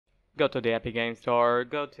Go to the Epic Games Store,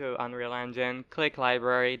 go to Unreal Engine, click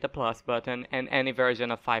Library, the plus button, and any version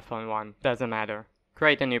of 5.1, doesn't matter.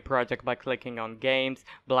 Create a new project by clicking on Games,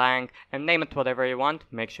 Blank, and name it whatever you want,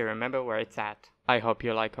 make sure you remember where it's at. I hope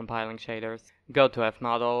you like compiling shaders. Go to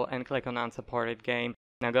Fmodel and click on Unsupported Game.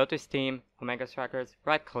 Now go to Steam, Omega Strikers,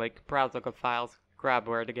 right click, browse local files, grab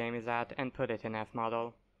where the game is at and put it in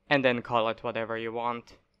Fmodel. And then call it whatever you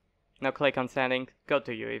want. Now click on Settings, go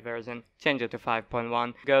to UE version, change it to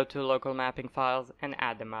 5.1, go to Local Mapping Files and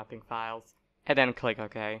add the mapping files. And then click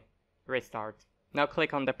OK. Restart. Now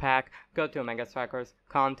click on the pack, go to Omega Strikers,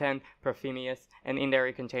 Content, Perfimius, and in there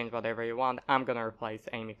you can change whatever you want. I'm gonna replace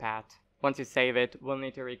Amy Pat. Once you save it, we'll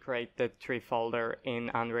need to recreate the tree folder in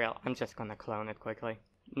Unreal. I'm just gonna clone it quickly.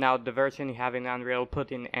 Now the version you have in Unreal,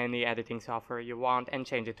 put in any editing software you want and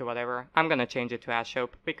change it to whatever. I'm gonna change it to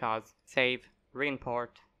Ashhope because save,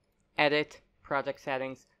 re-import, edit, project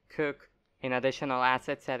settings, cook. In additional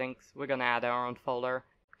asset settings, we're gonna add our own folder.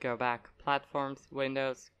 Go back, platforms,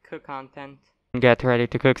 windows, cook content. Get ready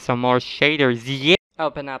to cook some more shaders, yeah!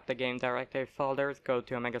 Open up the game directory folders, go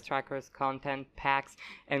to Omega Strikers, content, packs,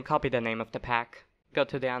 and copy the name of the pack. Go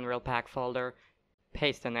to the Unreal pack folder,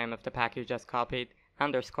 paste the name of the pack you just copied,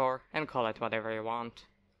 underscore, and call it whatever you want.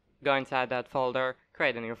 Go inside that folder,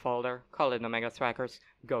 create a new folder, call it Omega Strikers.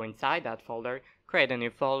 Go inside that folder, create a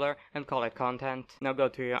new folder, and call it content. Now go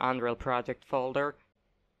to your Unreal project folder,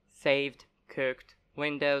 saved, cooked,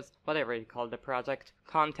 Windows, whatever you call the project,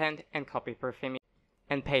 content, and copy Perfimius.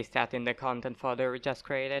 And paste that in the content folder we just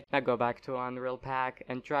created. Now go back to Unreal pack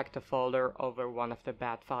and drag the folder over one of the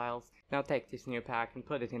bat files. Now take this new pack and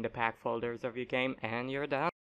put it in the pack folders of your game and you're done.